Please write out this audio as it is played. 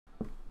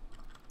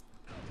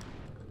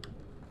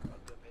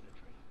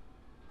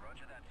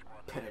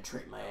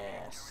Penetrate my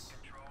ass.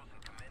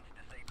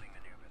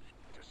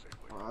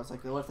 Oh, I was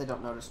like, what if they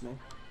don't notice me?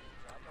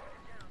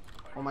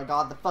 Oh my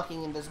god, the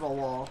fucking invisible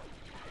wall.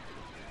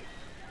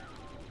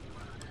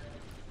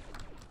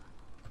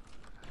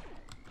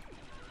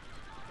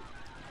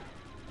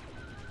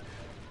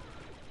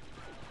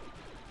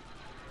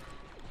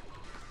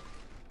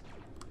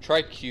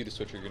 Try Q to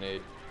switch your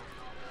grenade.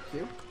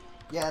 Q?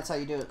 Yeah, that's how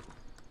you do it.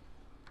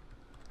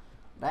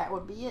 That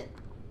would be it.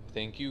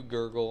 Thank you,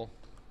 Gurgle.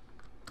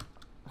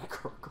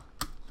 Gurgle.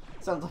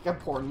 Sounds like a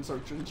porn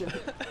search engine.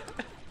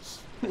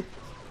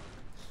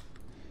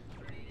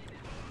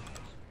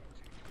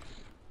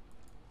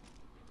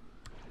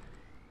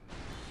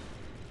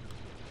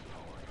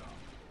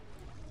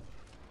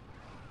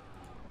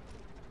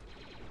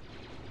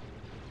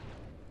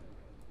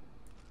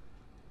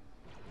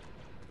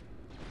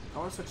 I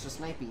want to switch to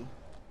Snipey.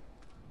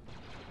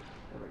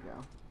 There we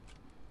go.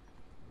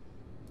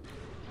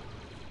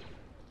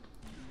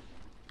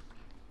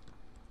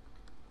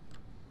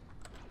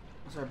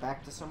 Is there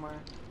back to somewhere?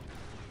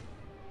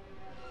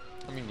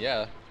 I mean,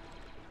 yeah.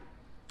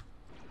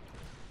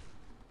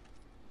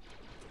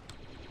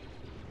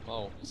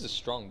 Oh, he's a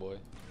strong boy.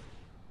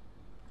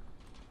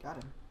 Got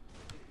him.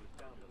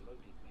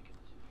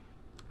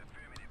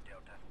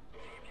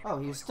 Oh,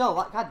 he's still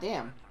alive. God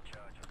damn.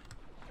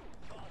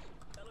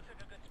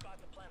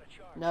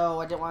 No,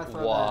 I didn't want to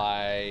throw that.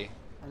 Why?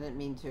 I didn't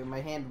mean to. My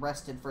hand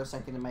rested for a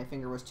second and my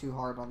finger was too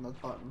hard on the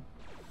button.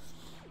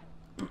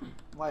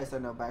 Why is there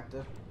no back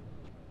to?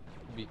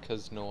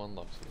 Because no one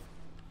loves you.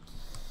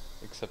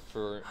 Except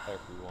for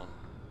everyone.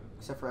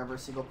 Except for every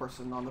single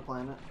person on the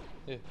planet.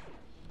 Yeah.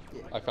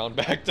 Yeah. I found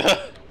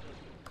Bacta.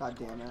 God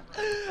damn it.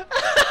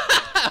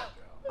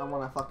 I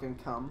wanna fucking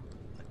come.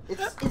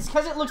 It's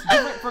because it looks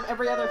different from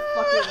every other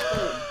fucking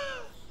thing.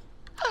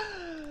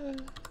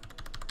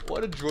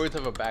 What do droids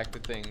have a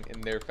Bacta thing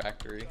in their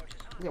factory?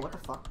 Yeah, what the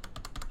fuck?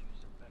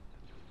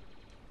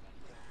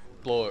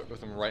 Blow it with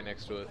them right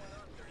next to it.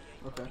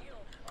 Okay.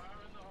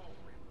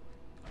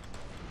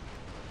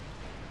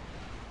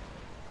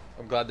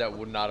 I'm glad that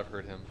would not have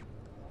hurt him.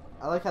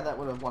 I like how that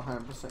would have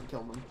 100%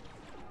 killed him.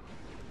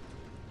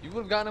 You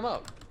would have gotten him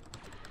up.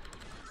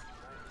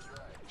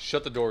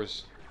 Shut the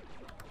doors.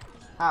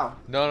 How?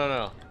 No, no,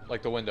 no.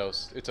 Like the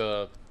windows. It's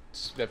a...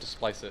 They have to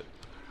splice it.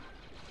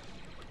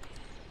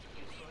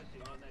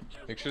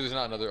 Make sure there's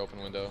not another open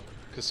window.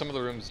 Because some of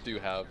the rooms do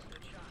have.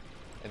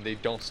 And they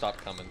don't stop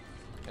coming.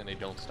 And they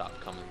don't stop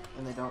coming.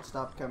 And they don't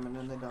stop coming,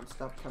 and they don't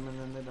stop coming,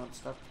 and they don't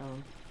stop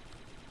coming.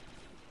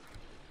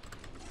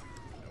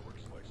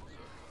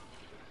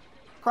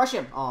 Crush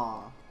him!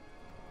 Aw.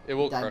 It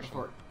will crush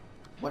him.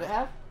 Would it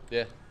have?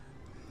 Yeah.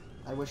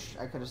 I wish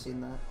I could have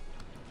seen that.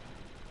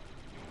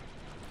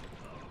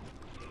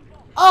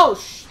 Oh,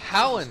 sh!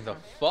 How in the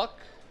fuck?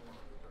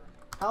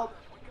 Help.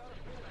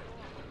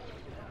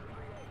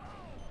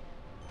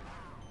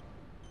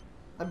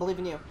 I believe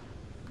in you.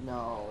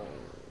 No.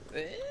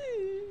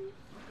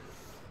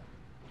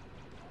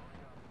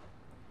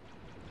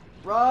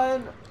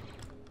 Run!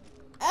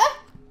 Eh!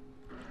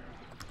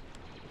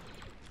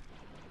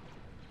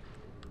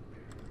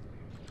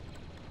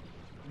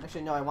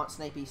 Actually, no, I want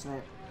Snipey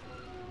Snipe.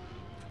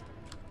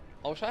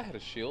 I wish I had a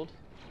shield.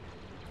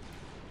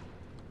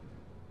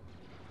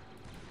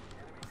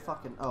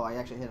 Fucking. Oh, I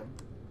actually hit him.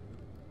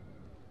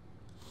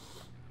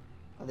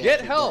 Oh, they Get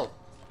actually help!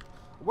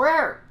 did.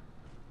 Where?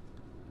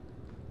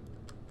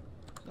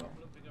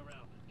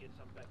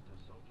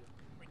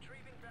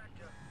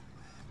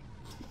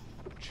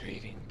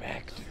 Retrieving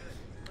Bacta.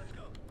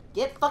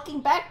 Get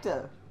fucking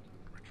Bacta!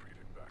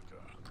 Retreating Bacta.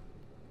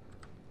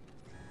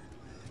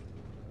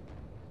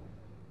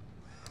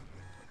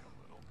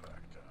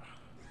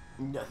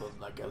 Nothing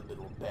like a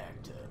little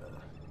Bacta.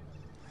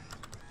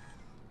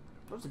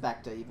 What does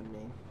Bacta even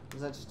mean?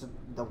 Is that just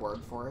the word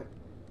for it?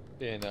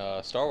 In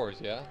Star Wars,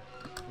 yeah.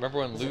 Remember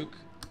when Luke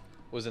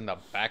was in the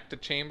Bacta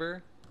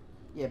chamber?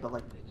 Yeah, but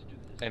like,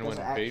 And does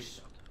when it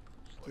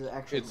does it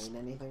actually It's-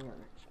 mean anything?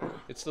 Or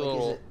it's the like,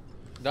 little... is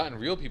it, Not in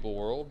real people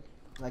world.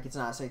 like it's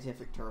not a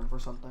scientific term for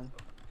something?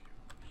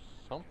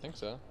 I don't think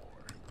so.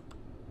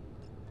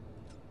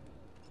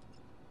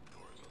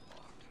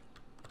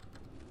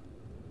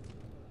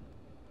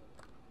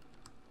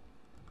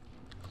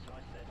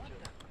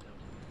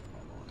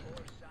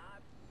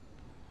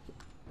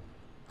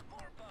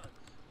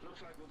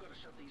 Looks like we've got to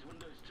shut these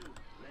windows too.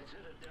 Let's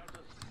hit it, Delta.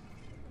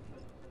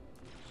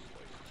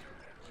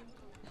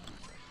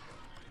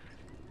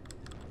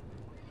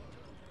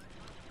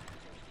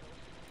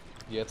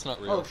 Yeah, it's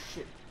not real. Oh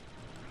shit!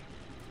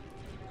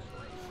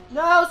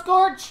 No,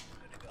 Scorch!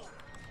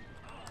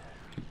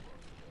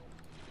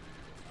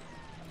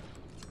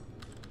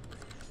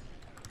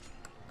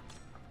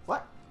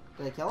 What?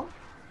 Did I kill him?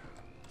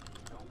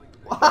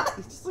 What?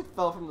 He just like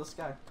fell from the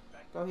sky.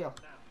 Go heal.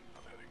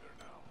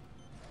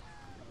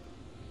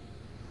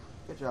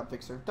 Good job,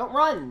 Fixer. Don't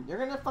run! You're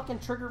gonna fucking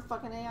trigger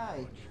fucking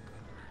AI.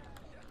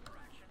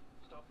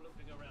 Stop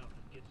looping around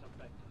and get some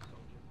back to the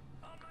soldier.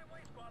 On my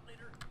way, squad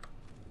leader.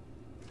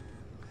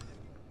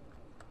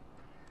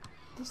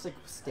 Just like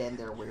stand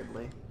there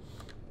weirdly.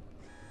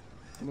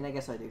 I mean, I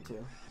guess I do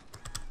too.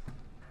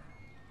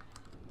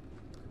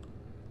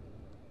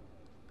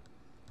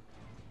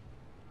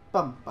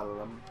 Bum ba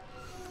dum.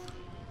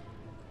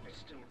 It's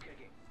still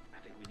kicking. I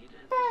think we need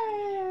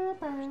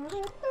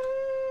to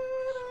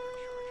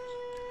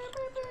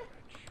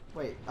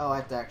Wait, oh, I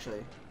have to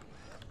actually.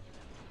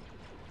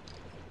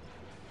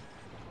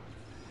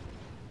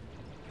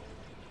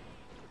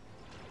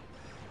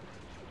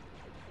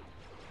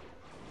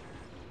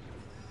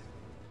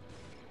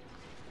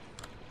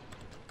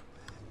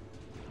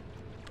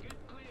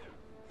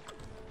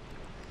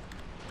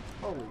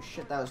 Holy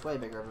shit, that was way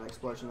bigger of an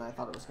explosion than I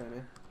thought it was gonna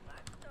be.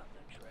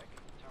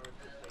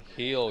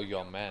 Heal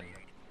your men.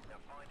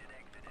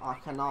 I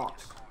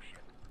cannot.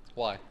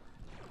 Why?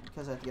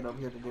 Because I have to get over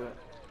here to do it.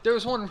 There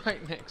was one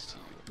right next to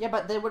you. Yeah,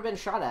 but they would have been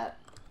shot at.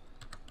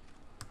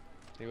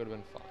 They would have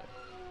been fine.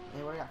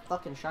 They would have got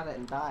fucking shot at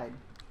and died.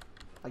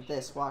 Like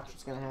this, watch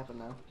what's gonna happen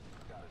now.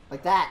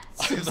 Like that!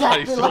 I thought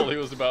Exactly he totally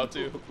was about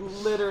to.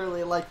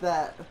 Literally like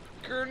that.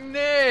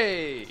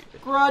 Grenade!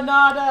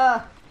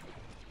 Granada!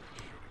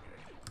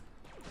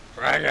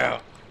 Frag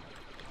out!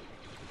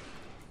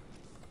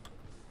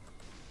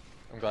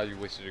 I'm glad you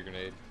wasted your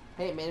grenade.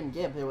 Hey, it made him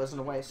give, it wasn't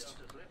a waste.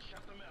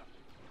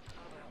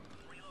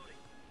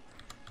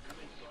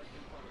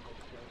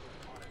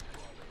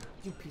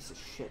 You piece of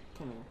shit,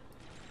 come here.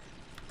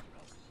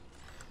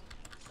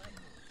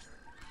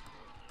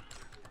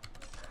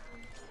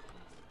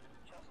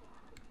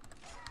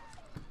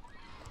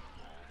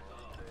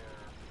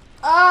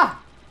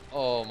 Ah!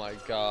 Oh my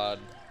god.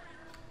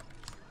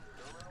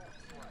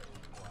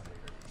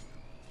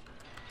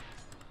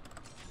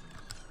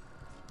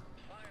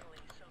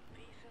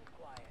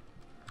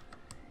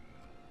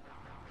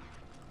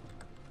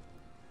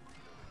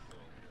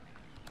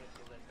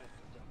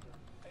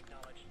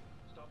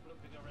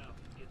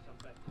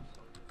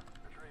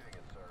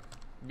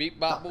 Beep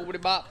bop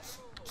boobity bop.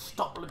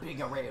 Stop lipping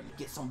around,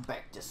 get some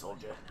back to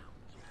soldier.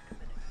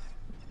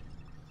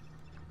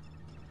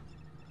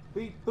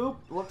 Beep boop,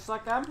 looks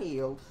like I'm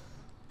healed.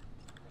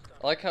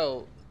 I like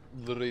how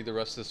literally the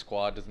rest of the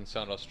squad doesn't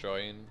sound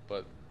Australian,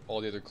 but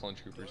all the other clone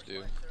troopers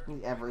do.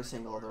 Every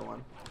single other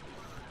one.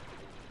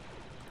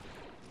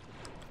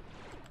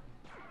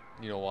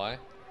 You know why?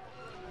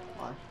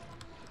 Why?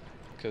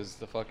 Because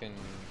the fucking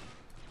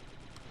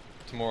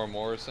Tamora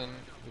Morrison,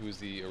 who's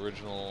the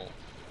original,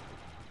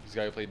 this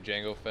guy who played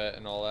Jango Fett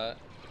and all that,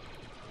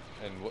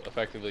 and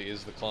effectively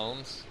is the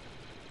clones,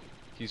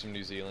 he's from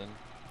New Zealand.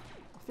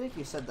 I feel like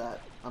you said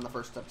that on the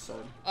first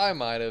episode. I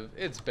might have.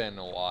 It's been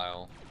a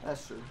while.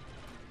 That's true.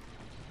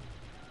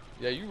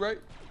 Yeah, you right.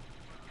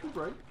 You're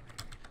right.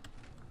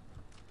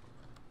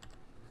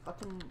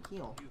 Fucking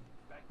heal.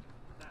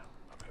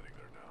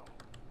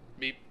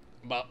 Beep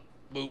bop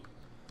boop.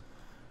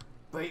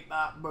 Beep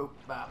bop boop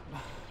bop.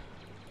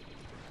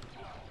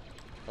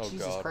 Oh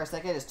Jesus god. Christ,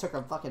 that guy just took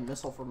a fucking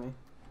missile from me.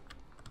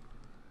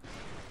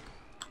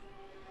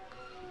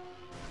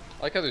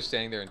 I like how they're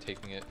standing there and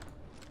taking it.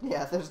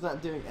 Yeah, they're just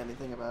not doing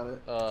anything about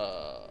it.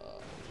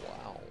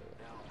 Wow.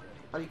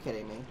 Are you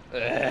kidding me?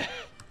 Ugh.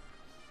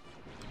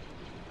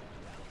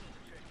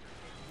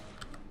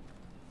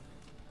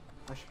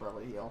 I should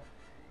probably heal.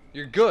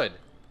 You're good.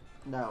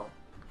 No.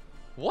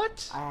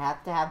 What? I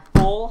have to have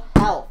full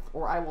health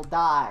or I will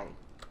die.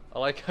 I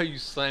like how you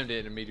slammed it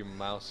and it made your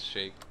mouse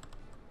shake.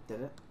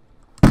 Did it?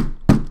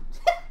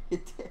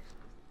 It did.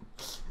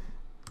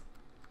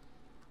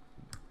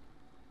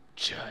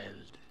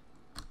 Child.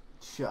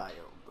 Child.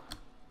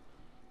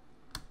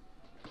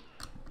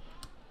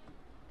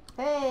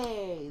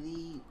 Hey,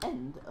 the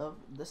end of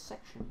the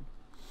section.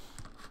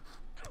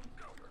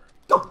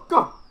 Go,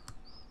 go!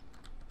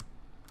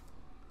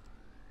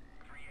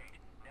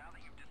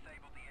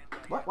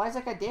 What? Why is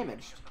that guy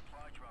damaged?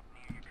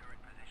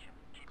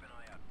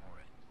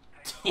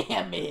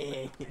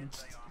 Damaged!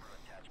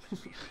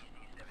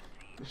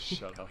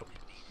 Shut up.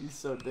 He's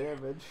so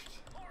damaged.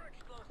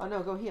 Oh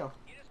no, go heal.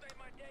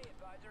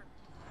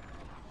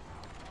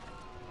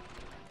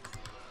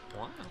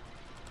 Wow.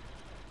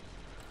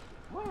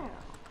 Wow.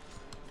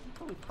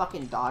 Don't you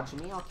fucking dodge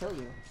me, I'll kill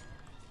you.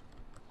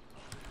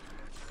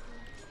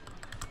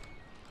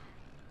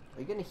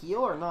 Are you gonna heal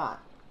or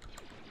not?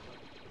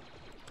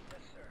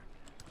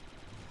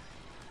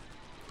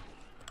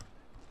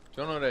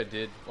 Do you know what I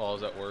did while I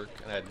was at work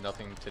and I had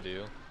nothing to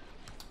do?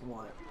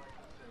 What?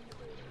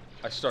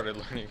 I started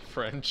learning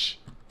French.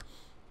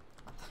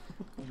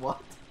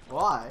 What?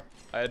 Why?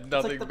 I had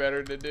That's nothing like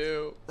better to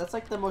do. That's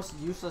like the most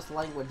useless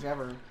language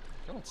ever.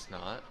 No, it's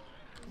not.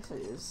 Yes,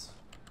 it is.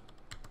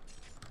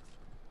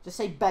 Just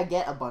say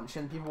baguette a bunch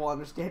and people will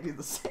understand you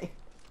the same.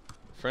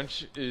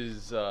 French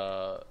is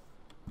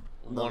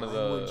one of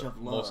language the of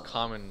most love.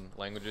 common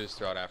languages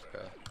throughout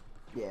Africa.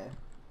 Yeah.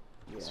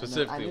 Yeah, I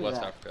Specifically knew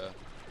West that. Africa.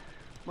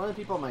 One of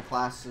the people in my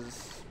class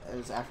is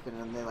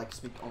African and they like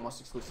speak almost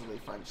exclusively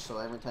French, so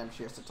every time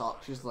she has to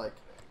talk, she's like,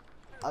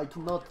 I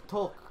cannot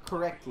talk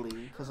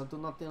correctly because I do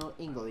not know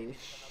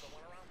English.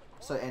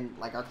 So, and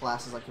like our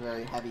class is like a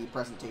very heavy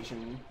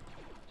presentation.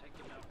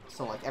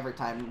 So like every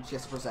time she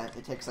has to present,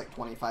 it takes like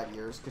 25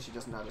 years because she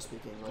doesn't know how to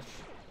speak English.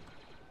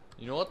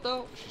 You know what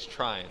though? She's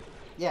trying.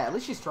 Yeah, at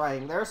least she's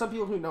trying. There are some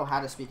people who know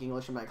how to speak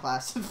English in my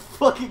class and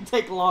fucking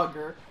take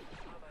longer.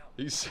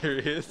 Are you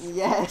serious?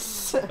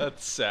 Yes.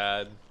 That's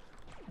sad.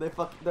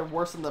 They're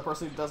worse than the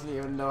person who doesn't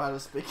even know how to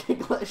speak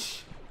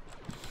English.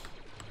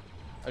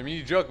 I mean,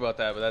 you joke about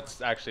that, but that's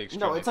actually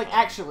extremely No, it's like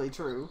common. actually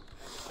true.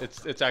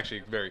 It's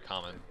actually very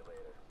common.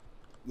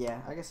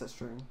 Yeah, I guess that's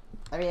true.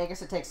 I mean, I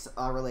guess it takes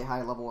a really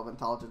high level of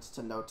intelligence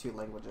to know 2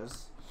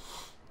 languages.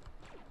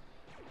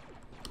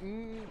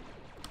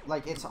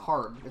 Like, it's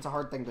hard. It's a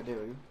hard thing to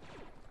do.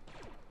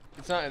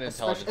 It's not an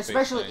intelligence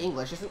Especially thing.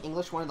 English. Isn't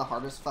English one of the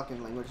hardest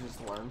fucking languages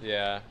to learn?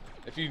 Yeah.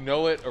 If you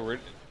know it,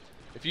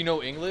 if you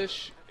know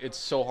English, it's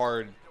so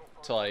hard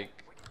to, like,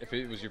 if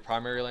it was your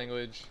primary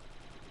language,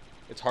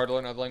 it's hard to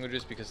learn other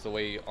languages because the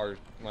way our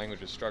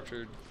language is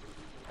structured.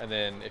 And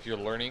then if you're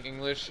learning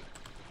English,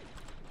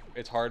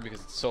 it's hard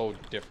because it's so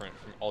different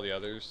from all the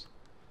others.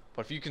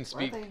 But if you can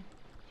speak,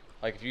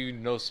 like if you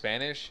know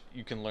Spanish,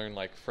 you can learn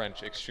like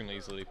French extremely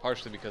easily,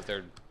 partially because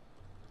they're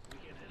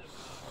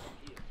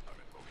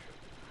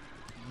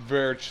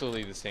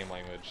virtually the same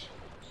language.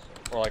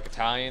 Or like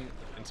Italian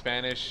and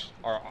Spanish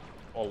are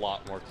a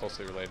lot more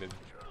closely related.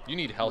 You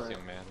need health,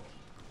 young man.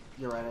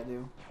 You're right, I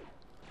do.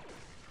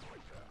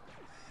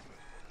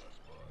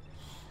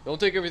 Don't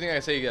take everything I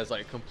say as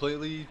like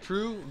completely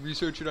true.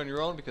 Research it on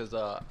your own because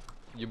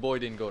your boy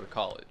didn't go to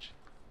college.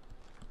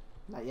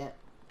 Not yet.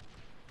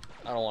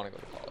 I don't want to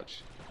go to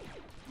college.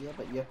 Yeah,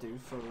 but you have to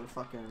for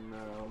fucking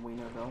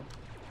Wienerville.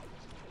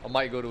 I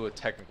might go to a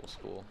technical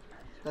school.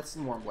 That's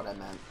more what I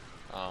meant.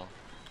 Oh.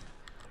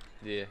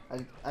 Yeah.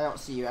 I don't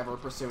see you ever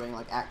pursuing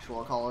like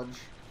actual college.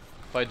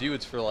 If I do,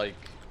 it's for like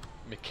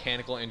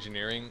mechanical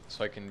engineering,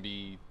 so I can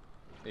be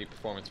a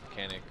performance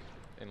mechanic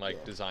and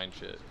like design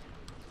shit.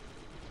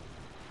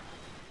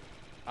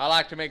 I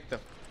like to make the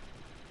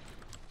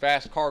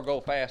fast car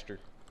go faster.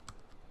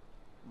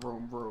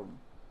 Vroom vroom.